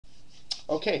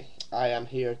Okay, I am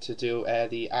here to do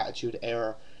the Attitude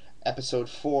Era episode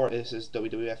 4. This is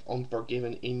WWF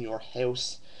Unforgiven in Your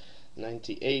House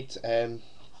 98. This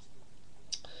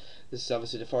is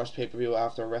obviously the first pay-per-view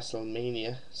after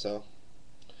WrestleMania, so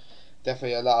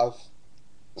definitely a lot of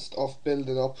stuff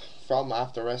building up from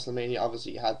after WrestleMania.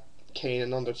 Obviously you had Kane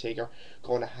and Undertaker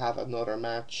going to have another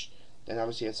match. Then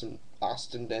obviously you had some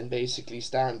Austin then basically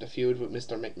starting the feud with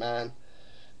Mr. McMahon.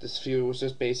 This feud was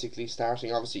just basically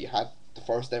starting. Obviously you had the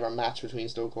first ever match between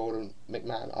Stone Cold and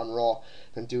McMahon on Raw,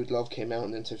 and Dude Love came out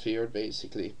and interfered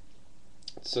basically.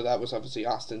 So that was obviously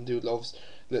Austin Dude Love's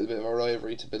little bit of a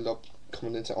rivalry to build up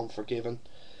coming into Unforgiven.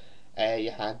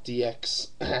 You had DX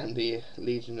and the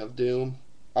Legion of Doom.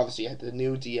 Obviously you had the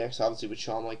new DX, obviously with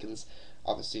Shawn Michaels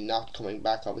obviously not coming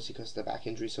back, obviously because of the back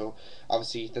injury. So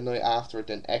obviously the night after,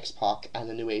 then X-Pac and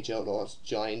the New Age Outlaws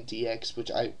joined DX,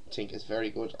 which I think is very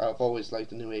good. I've always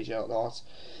liked the New Age Outlaws.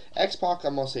 X-Pac, I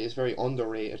must say, is very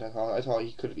underrated. I thought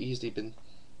he could have easily been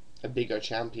a bigger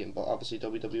champion, but obviously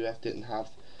WWF didn't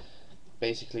have,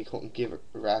 basically couldn't give a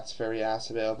rat's very ass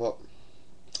about. But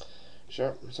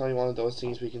sure, it's only one of those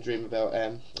things we can dream about.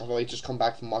 I've only just come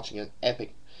back from watching an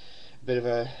epic, bit of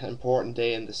an important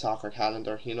day in the soccer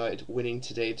calendar. United winning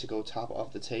today to go top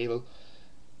of the table.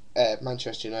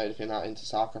 Manchester United, if you're not into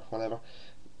soccer, whatever.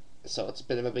 So it's a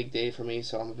bit of a big day for me,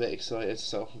 so I'm a bit excited.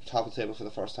 So top of the table for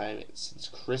the first time since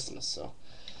Christmas, so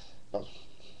but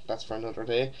that's for another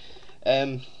day.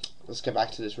 Let's get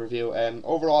back to this review.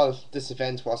 Overall, this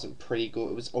event wasn't pretty good.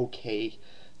 It was okay.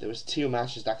 There was two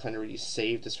matches that kind of really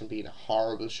saved us from being a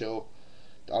horrible show.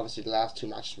 Obviously, the last two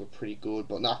matches were pretty good,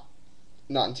 but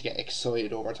nothing to get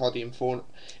excited over. I thought the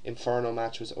Inferno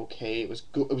match was okay. It was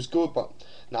good. It was good, but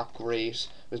not great.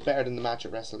 It was better than the match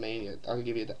at WrestleMania. I'll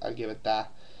give it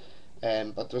that.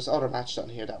 But there's other matches on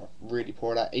here that were really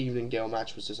poor. That evening gown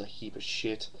match was just a heap of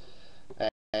shit.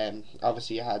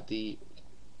 Obviously you had the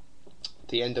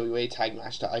NWA Tag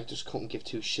match that I just couldn't give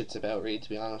two shits about, really, to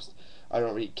be honest. I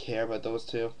don't really care about those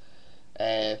two.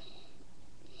 But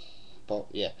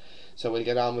yeah, so we'll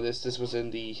get on with this. This was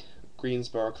in the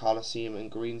Greensboro Coliseum in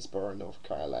Greensboro, North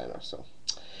Carolina. So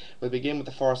we'll begin with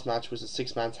the first match, which was a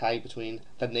 6-man tag between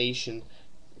The Nation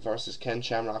versus Ken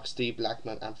Shamrock, Steve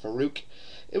Blackman, and Faarooq.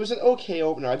 It was an okay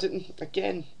opener.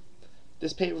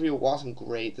 This pay-per-view wasn't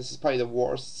great. This is probably the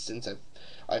worst since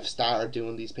I've started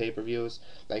doing these pay-per-views.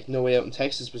 Like No Way Out in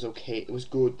Texas was okay. It was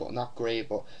good, but not great.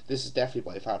 But this is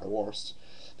definitely by far the worst.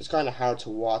 It's kind of hard to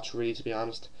watch, really, to be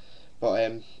honest. But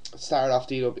it started off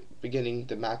Dino beginning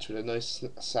the match with a nice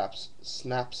snap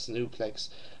suplex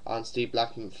on Steve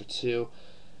Blackman for 2.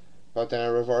 But then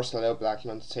a reversal allowed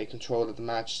Blackman to take control of the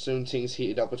match. Soon things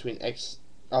heated up between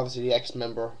obviously the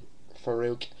ex-member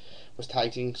Faarooq was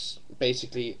tagging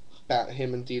basically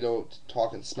him and Dino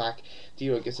talking smack.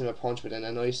 Dino gets him a punch, but then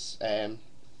a nice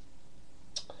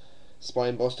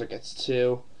spine buster gets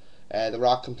 2. The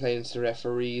Rock complains to the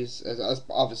referees as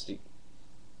obviously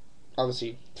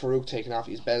Faarooq taking off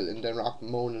his belt and then Rock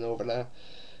moaning over that.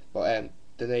 But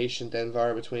the Nation then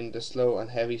vary between the slow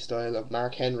and heavy style of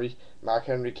Mark Henry. Mark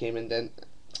Henry came in then.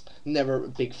 Never a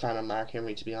big fan of Mark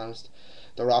Henry, to be honest.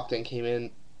 The Rock then came in,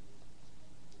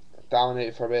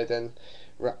 dominated for a bit. Then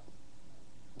the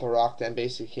Rock then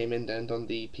basically came in then done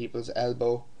the People's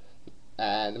Elbow.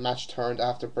 And the match turned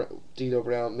after D'Lo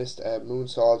Brown missed a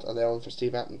moonsault, allowing for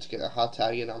Steve Blackman to get a hot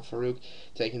tag in on Faarooq,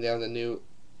 taking down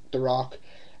the Rock.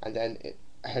 And then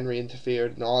Henry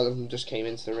interfered, and all of them just came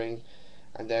into the ring,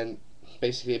 and then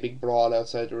basically a big brawl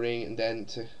outside the ring, and then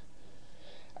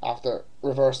after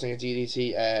reversing a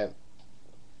DDT,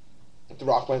 the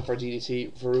Rock went for a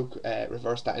DDT. Faarooq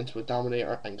reversed that into a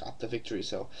Dominator and got the victory.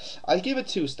 So I'll give it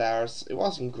 2 stars. It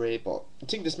wasn't great, but I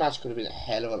think this match could have been a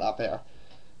hell of a lot better.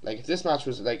 Like if this match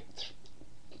was like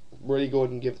really good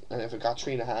and if it got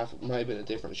 3.5, it might have been a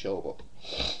different show.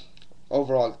 But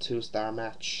overall, 2-star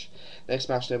match. Next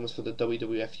match then was for the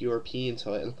WWF European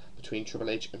title between Triple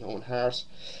H and Owen Hart.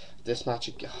 This match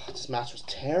was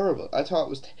terrible. I thought it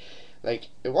was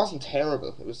it wasn't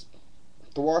terrible. It was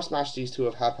the worst match these two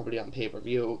have had probably on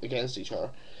pay-per-view against each other.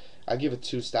 I'll give it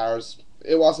 2 stars.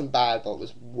 It wasn't bad, but it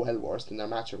was well worse than their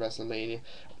match at WrestleMania.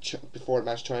 Before the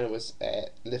match, China was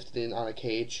lifted in on a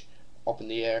cage up in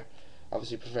the air,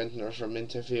 obviously preventing her from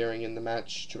interfering in the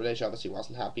match. Triple H obviously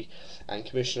wasn't happy, and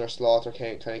Commissioner Slaughter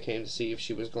came to see if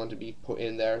she was going to be put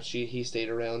in there. He stayed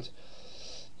around.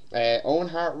 Owen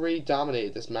Hart really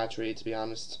dominated this match, really, to be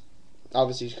honest.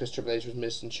 Obviously because Triple H was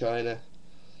missing China,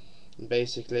 and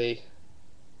basically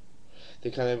a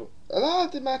lot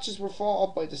of the matches were fought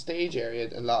up by the stage area.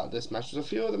 A lot of this match, there's a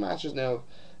few of the matches now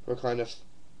were kind of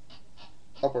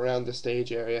up around the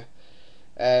stage area.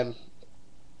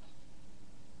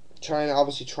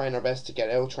 obviously trying her best to get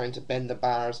out, trying to bend the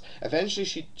bars. Eventually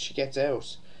she gets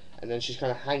out, and then she's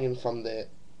kind of hanging from the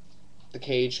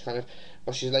cage kind of,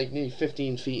 but she's like nearly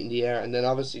 15 feet in the air, and then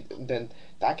obviously then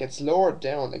that gets lowered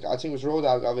down. Like I think it was Road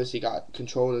Dogg obviously got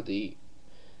control of the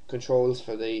controls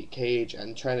for the cage,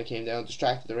 and China came down,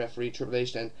 distracted the referee. Triple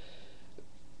H then,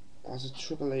 was it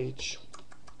Triple H?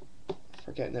 I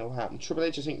forget now what happened. Triple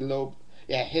H, I think,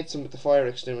 hits him with the fire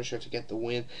extinguisher to get the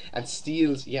win, and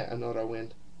steals yet another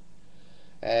win.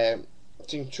 I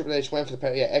think Triple H went for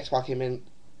the X-Pac came in,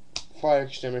 fire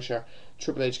extinguisher.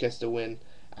 Triple H gets the win,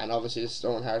 and obviously this is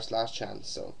Owen Hart's last chance.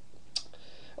 So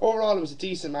overall, it was a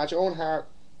decent match. Owen Hart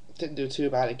didn't do too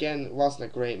bad. Again, it wasn't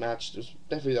a great match. It was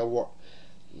definitely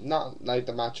not like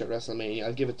the match at WrestleMania.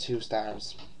 I'll give it 2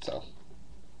 stars. So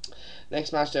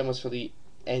next match then was for the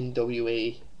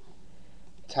NWA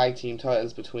Tag Team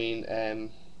titles between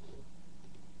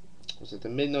was it the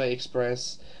Midnight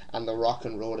Express and the Rock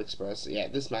and Roll Express. Yeah,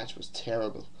 this match was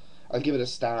terrible. I'll give it a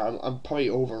star. I'm probably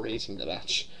overrating the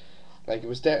match. Like it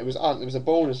was a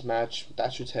bonus match.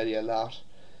 That should tell you a lot.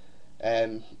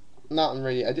 Nothing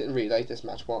really. I didn't really like this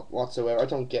match whatsoever. I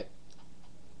don't get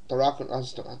the Rock and I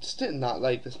just did not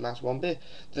like this match one bit.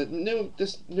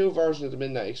 This new version of the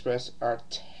Midnight Express are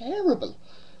terrible.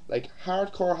 Like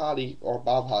Hardcore Holly, or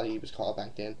Bob Holly he was called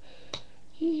back then.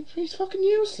 He's fucking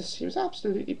useless. He was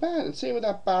absolutely bad. And same with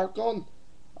that Bart Gunn.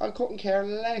 I couldn't care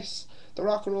less. The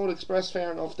Rock and Roll Express,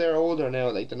 fair enough, they're older now.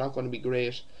 Like they're not going to be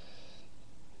great.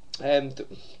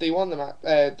 They won the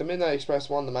match. The Midnight Express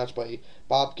won the match by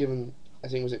Bob giving, I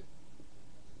think was it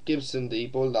Gibson the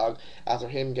Bulldog, after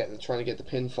him trying to get the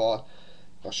pinfall.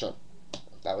 But sure,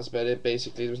 that was about it.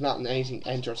 Basically, there was not anything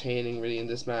entertaining really in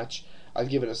this match. I'll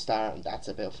give it a star, and that's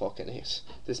about fucking it.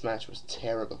 This match was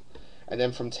terrible. And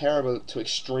then from terrible to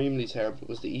extremely terrible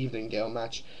was the evening gown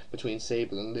match between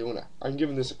Sable and Luna. I'm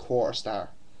giving this a 1/4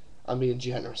 star. I'm being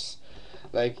generous.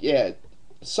 Like, yeah,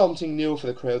 something new for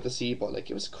the crowd to see, but like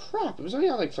it was crap. It was only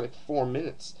on like for like 4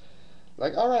 minutes.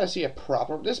 Like, I'd rather see a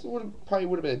proper. This probably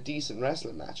would have been a decent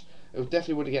wrestling match. It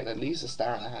definitely would have gotten at least a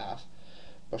star and a half.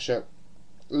 But sure,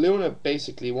 Luna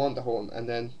basically won the whole, and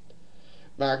then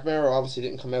Mark Mero obviously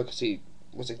didn't come out because he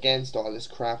was against all this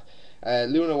crap.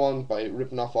 Luna won by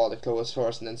ripping off all the clothes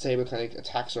first, and then Sable kind of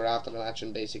attacks her after the match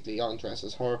and basically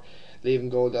undresses her,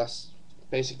 leaving Goldust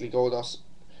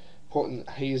putting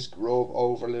his robe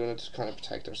over Luna to kind of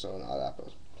protect her son and all that.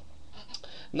 But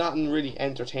nothing really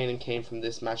entertaining came from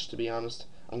this match, to be honest.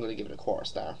 I'm going to give it a 1/4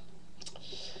 star.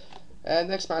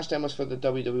 Next match then was for the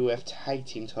WWF Tag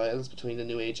Team titles between the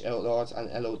New Age Outlaws and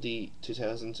LOD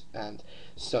 2000 and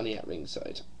Sunny at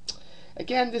ringside.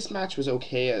 Again, this match was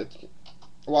okay. I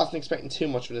wasn't expecting too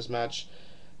much from this match.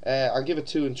 I'll give it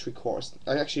 2 3/4.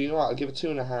 Actually, you know what? I'll give it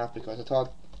 2.5 because I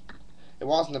thought it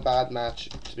wasn't a bad match.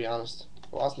 To be honest,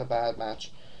 it wasn't a bad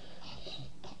match.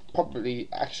 Probably,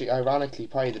 actually, ironically,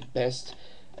 probably the best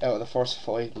out of the first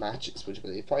 5 matches. Would you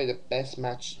believe? Probably the best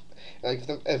match. Like if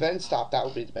the event stopped, that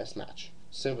would be the best match.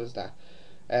 Simple as that.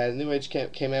 New Age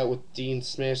came out with Dean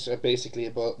Smith, basically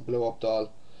a blow up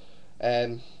doll.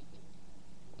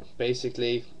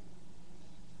 Basically,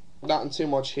 nothing too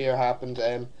much here happened.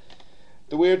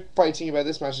 The weird funny thing about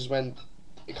this match is when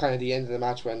kind of the end of the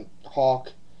match when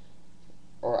Hawk,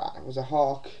 or was it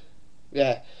Hawk?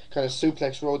 Yeah, kind of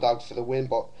suplex Road Dogg for the win,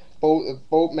 but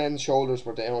both men's shoulders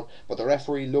were down, but the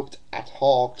referee looked at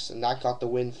Hawks and that got the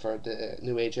win for the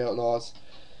New Age Outlaws.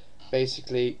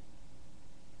 Basically,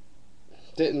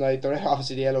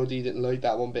 obviously the LOD didn't like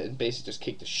that one bit and basically just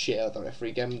kicked the shit out of the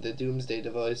referee, gave him the Doomsday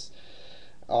device,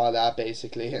 all that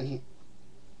basically, and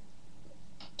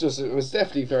just it was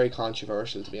definitely very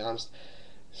controversial, to be honest.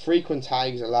 Frequent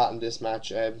tags a lot in this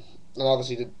match, and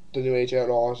obviously the New Age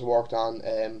Outlaws worked on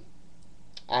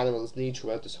Animal's knee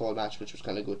throughout this whole match, which was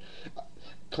kind of good.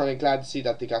 Kind of glad to see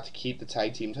that they got to keep the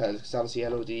tag team titles, because obviously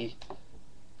LOD, they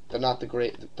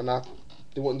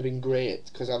wouldn't have been great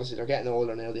because obviously they're getting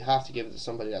older now. They have to give it to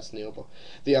somebody that's new, but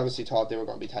they obviously thought they were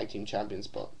going to be tag team champions,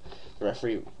 but the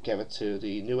referee gave it to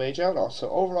the New Age Outlaws. So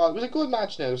overall, it was a good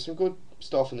match. Now there's some good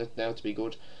stuff in it now to be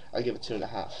good. I'll give it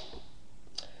 2.5.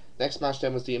 Next match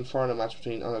then was the Inferno match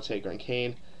between Undertaker and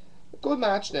Kane. A good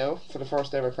match now for the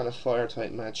first ever kind of fire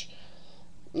type match.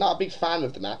 Not a big fan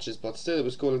of the matches, but still it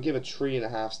was good. I'll give it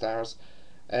 3.5 stars.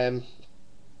 Kind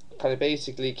of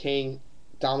basically Kane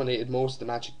dominated most of the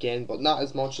match again, but not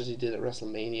as much as he did at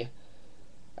WrestleMania.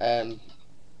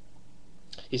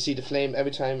 You see the flame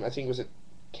every time. I think it was a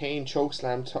Kane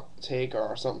chokeslam Taker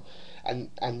or something, and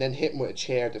then hit him with a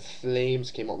chair. The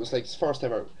flames came up. It was like the first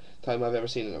ever time I've ever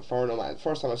seen an Inferno match. The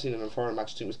first time I've seen an Inferno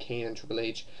match, I think, was Kane and Triple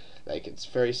H. Like, it's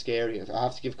very scary. I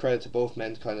have to give credit to both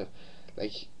men. Kind of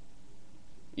like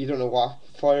you don't know what.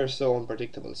 Fire is so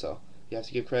unpredictable, so you have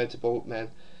to give credit to both men.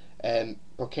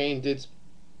 But Kane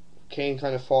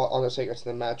kind of fought Undertaker to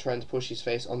the mat, trying to push his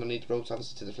face underneath the ropes,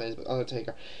 obviously to the flames, but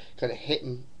Undertaker kind of hit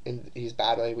him in his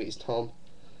bad eye with his thumb.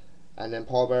 And then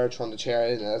Paul Bearer thrown the chair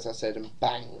in, as I said, and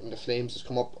bang, and the flames just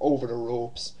come up over the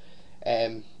ropes.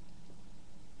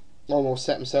 Almost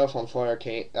set himself on fire,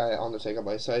 Undertaker,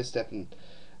 by sidestepping,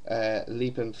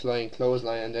 leaping, flying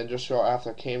clothesline, and then just short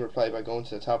after, Kane replied by going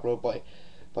to the top rope,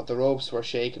 but the ropes were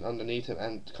shaking underneath him,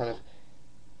 and kind of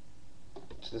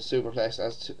to the superplex,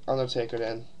 as Undertaker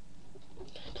then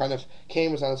kind of,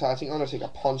 Kane was on the top. I think Undertaker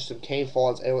punched him. Kane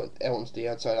falls out onto the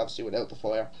outside, obviously without the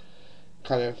fire.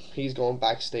 Kind of, he's going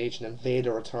backstage, and then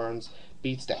Vader returns,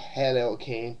 beats the hell out of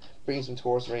Kane, brings him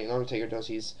towards the ring, and Undertaker does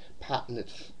his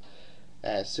patented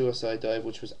suicide dive,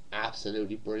 which was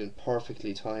absolutely brilliant,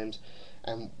 perfectly timed.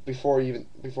 And before he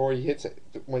hits it,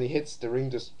 when he hits the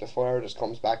ring, just the fire just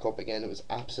comes back up again. It was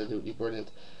absolutely brilliant.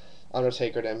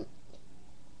 Undertaker then,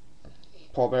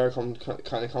 Paul Bearer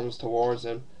kind of comes towards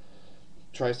him,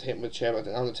 tries to hit him with a chair, but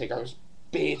the Undertaker just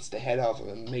beats the head off him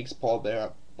and makes Paul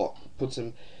Bearer, busts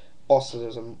him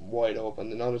wide open.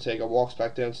 The Undertaker walks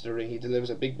back down to the ring. He delivers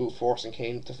a big boot, forcing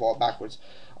Kane to fall backwards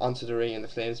onto the ring, and the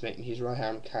flames making his right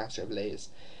arm catch ablaze.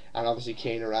 And obviously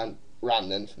Kane ran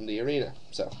then from the arena.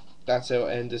 So that's how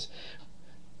it ended.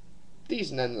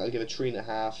 Decent ending. I'll give it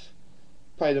 3.5.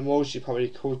 Probably the most you probably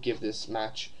could give this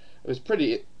match. It was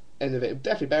pretty innovative.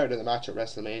 Definitely better than the match at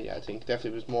WrestleMania. I think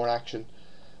definitely was more action.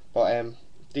 But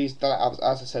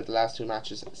as I said, the last two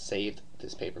matches saved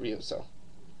this pay-per-view. So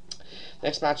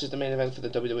next match is the main event for the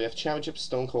WWF Championship: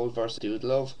 Stone Cold versus Dude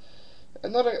Love.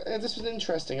 This was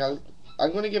interesting.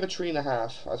 I'm going to give it 3.5.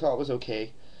 I thought it was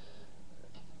okay.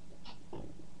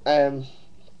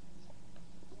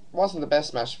 Wasn't the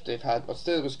best match they've had, but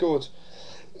still it was good.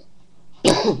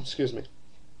 Excuse me.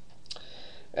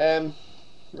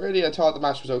 Really, I thought the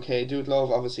match was okay. Dude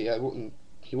Love, obviously,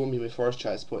 he wouldn't be my first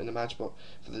choice to put in the match, but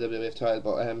for the WWF title,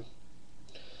 but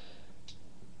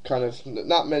kind of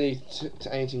not many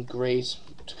to anything great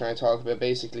to kind of talk about.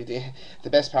 Basically, the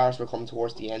best parts were coming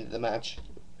towards the end of the match,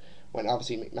 when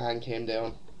obviously McMahon came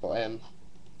down, but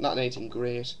not anything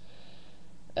great.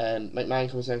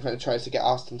 McMahon comes down, kind of tries to get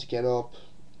Austin to get up.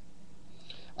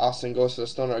 Austin goes for the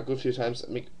stunner a good few times.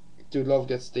 Dude Love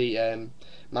gets the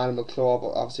Manimal Claw,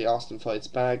 but obviously Austin fights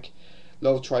back.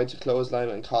 Love tried to clothesline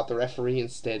and caught the referee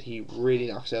instead. He really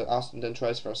knocks out Austin, then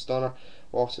tries for a stunner.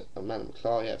 Walks a Manimal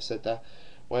Claw, yeah, I've said that.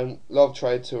 When Love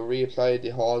tried to reapply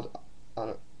the hold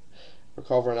on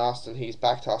recovering Austin, he's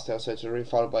back tossed outside to the ring,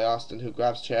 followed by Austin, who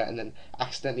grabs chair and then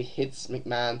accidentally hits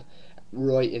McMahon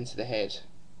right into the head.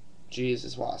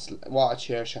 Jesus, what a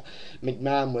chair shot.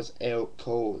 McMahon was out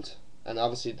cold, and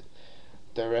obviously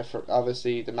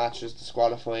the match is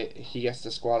disqualified. He gets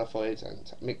disqualified,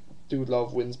 and Dude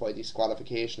Love wins by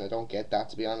disqualification. I don't get that,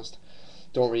 to be honest.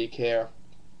 Don't really care.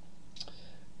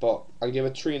 But I'll give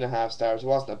it 3.5 stars. It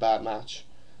wasn't a bad match.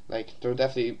 Like, there were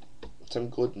definitely some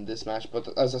good in this match, but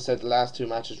as I said, the last two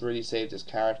matches really saved this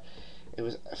card. It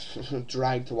was a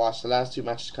drag to watch. The last two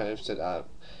matches kind of said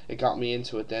it got me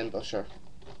into it then, but sure.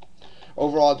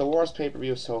 Overall, the worst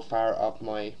pay-per-view so far of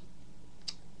my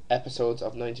episodes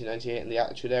of 1998 in the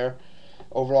Attitude Era.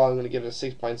 Overall, I'm going to give it a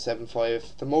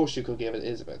 6.75. The most you could give it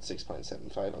is about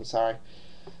 6.75. I'm sorry.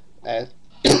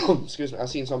 Excuse me. I've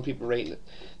seen some people rating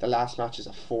the last match as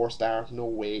a 4-star. No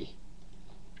way.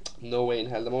 No way in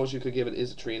hell. The most you could give it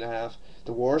is a 3.5.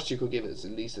 The worst you could give it is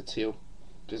at least a 2.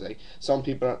 Because like some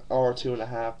people are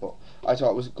 2.5, but I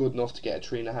thought it was good enough to get a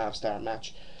 3.5 star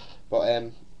match.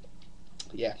 But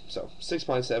yeah, so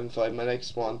 6.75. My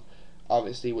next one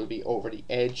obviously will be Over the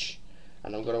Edge,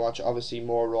 and I'm going to watch obviously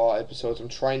more Raw episodes. I'm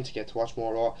trying to get to watch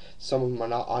more Raw. Some of them are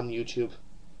not on YouTube,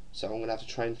 so I'm going to have to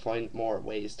try and find more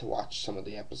ways to watch some of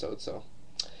the episodes.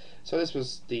 So this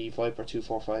was the Viper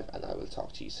 245, and I will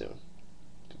talk to you soon.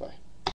 Goodbye.